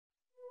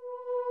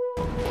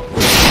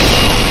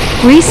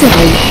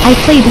Recently, I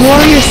played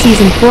Warrior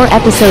Season 4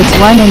 Episodes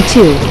 1 and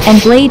 2,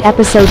 and Blade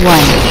Episode 1.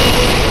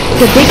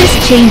 The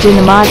biggest change in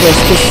the mod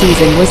list this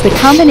season was the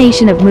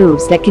combination of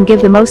moves that can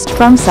give the most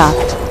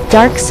FromSoft,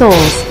 Dark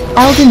Souls,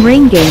 Elden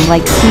Ring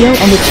game-like feel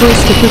and the choice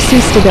to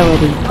pursue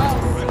stability.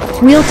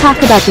 We'll talk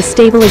about the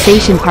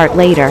stabilization part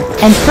later,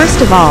 and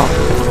first of all,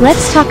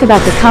 let's talk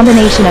about the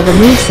combination of a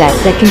moveset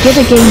that can give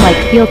a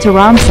game-like feel to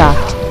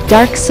FromSoft,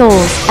 Dark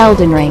Souls,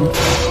 Elden Ring.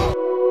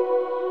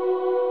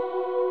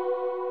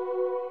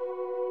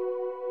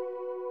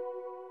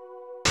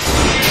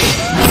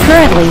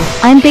 Currently,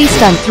 I'm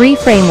based on 3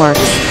 frameworks,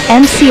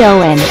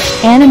 MCON,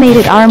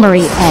 Animated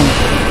Armory and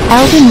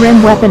Elden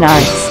Rim Weapon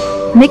Arts,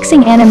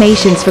 mixing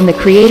animations from the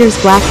creators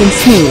Black and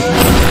Smooth,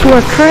 who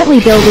are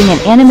currently building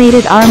an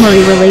Animated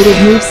Armory-related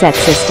moveset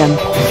system.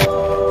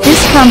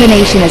 This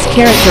combination is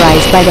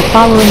characterized by the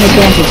following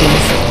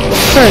advantages.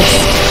 First,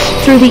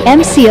 through the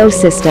MCO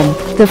system,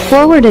 the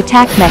forward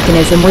attack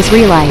mechanism was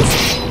realized.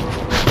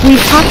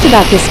 We've talked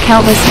about this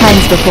countless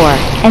times before,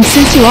 and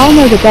since you all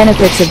know the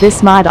benefits of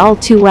this mod all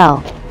too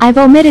well, I've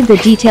omitted the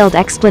detailed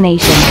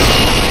explanation.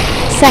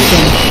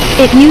 Second,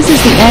 it uses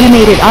the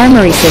Animated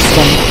Armory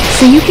system,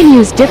 so you can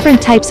use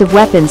different types of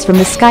weapons from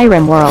the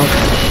SKYRIM world.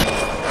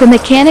 The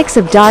mechanics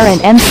of DAR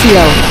and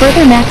MCO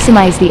further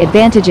maximize the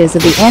advantages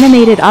of the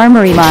Animated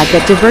Armory mod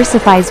that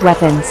diversifies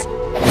weapons.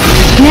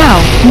 Now,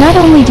 not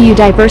only do you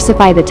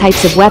diversify the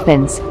types of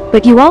weapons,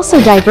 but you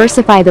also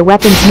diversify the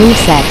weapons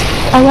moveset,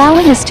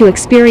 allowing us to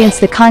experience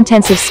the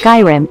contents of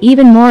SKYRIM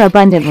even more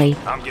abundantly.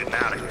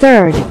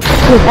 Third,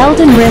 with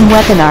Elden Rim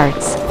Weapon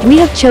Arts, we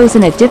have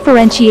chosen a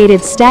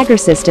differentiated stagger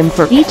system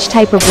for each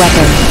type of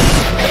weapon.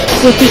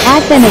 With the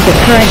advent of the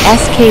current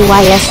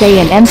SKYSA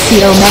and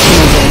MCO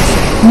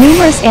mechanisms,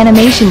 numerous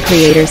animation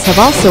creators have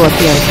also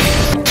appeared.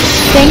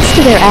 Thanks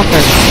to their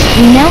efforts,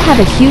 we now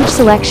have a huge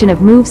selection of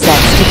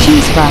movesets to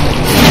choose from.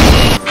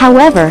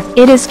 However,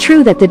 it is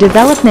true that the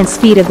development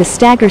speed of the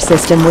stagger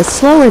system was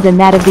slower than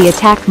that of the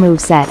attack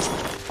moveset.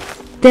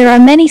 There are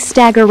many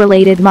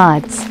stagger-related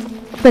mods.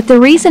 But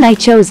the reason I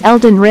chose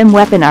Elden Rim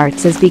Weapon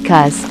Arts is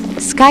because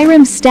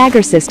SKYRIM's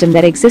stagger system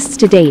that exists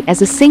to date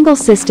as a single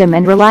system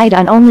and relied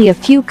on only a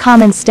few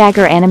common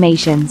stagger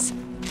animations.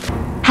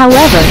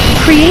 However,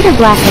 Creator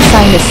Black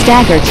assigned a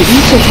stagger to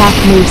each attack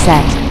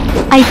moveset.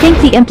 I think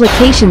the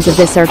implications of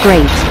this are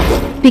great.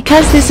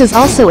 Because this is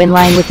also in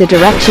line with the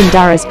direction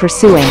DAR is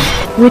pursuing,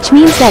 which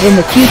means that in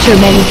the future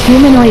many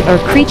humanoid or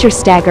creature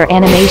stagger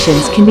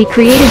animations can be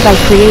created by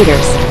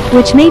creators,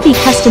 which may be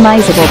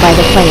customizable by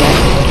the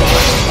player.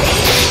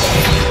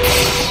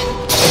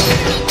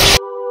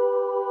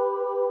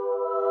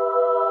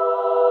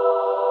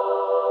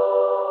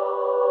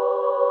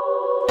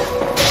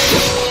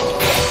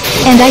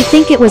 And I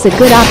think it was a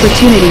good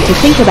opportunity to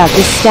think about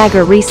this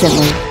stagger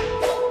recently.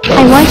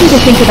 I want you to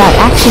think about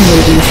action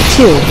movies,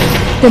 too.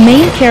 The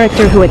main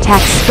character who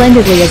attacks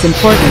splendidly is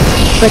important,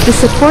 but the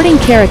supporting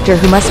character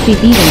who must be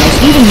beaten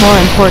is even more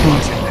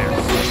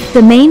important.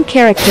 The main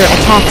character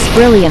attacks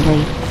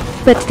brilliantly,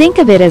 but think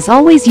of it as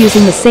always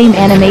using the same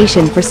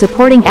animation for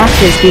supporting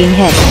actors being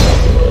hit.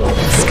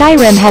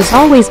 SKYRIM has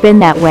always been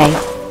that way.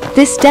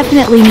 This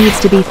definitely needs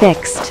to be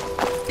fixed.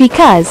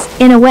 Because,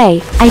 in a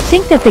way, I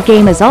think that the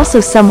game is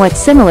also somewhat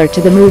similar to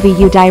the movie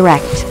you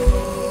direct.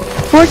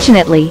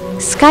 Fortunately,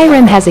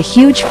 SKYRIM has a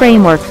huge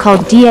framework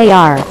called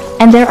DAR,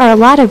 and there are a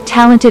lot of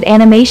talented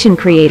animation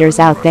creators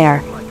out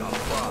there.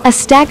 A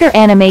stagger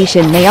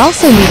animation may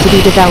also need to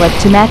be developed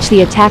to match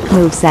the attack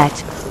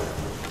moveset.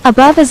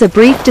 Above is a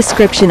brief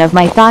description of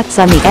my thoughts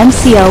on the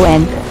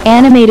MCON,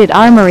 Animated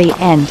Armory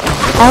and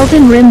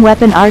Elden Rim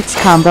Weapon Arts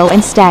combo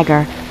and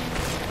stagger.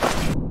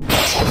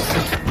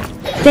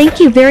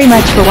 Thank you very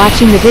much for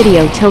watching the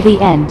video till the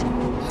end.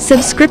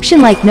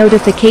 Subscription like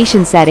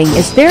notification setting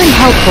is very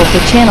helpful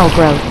for channel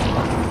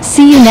growth.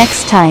 See you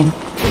next time.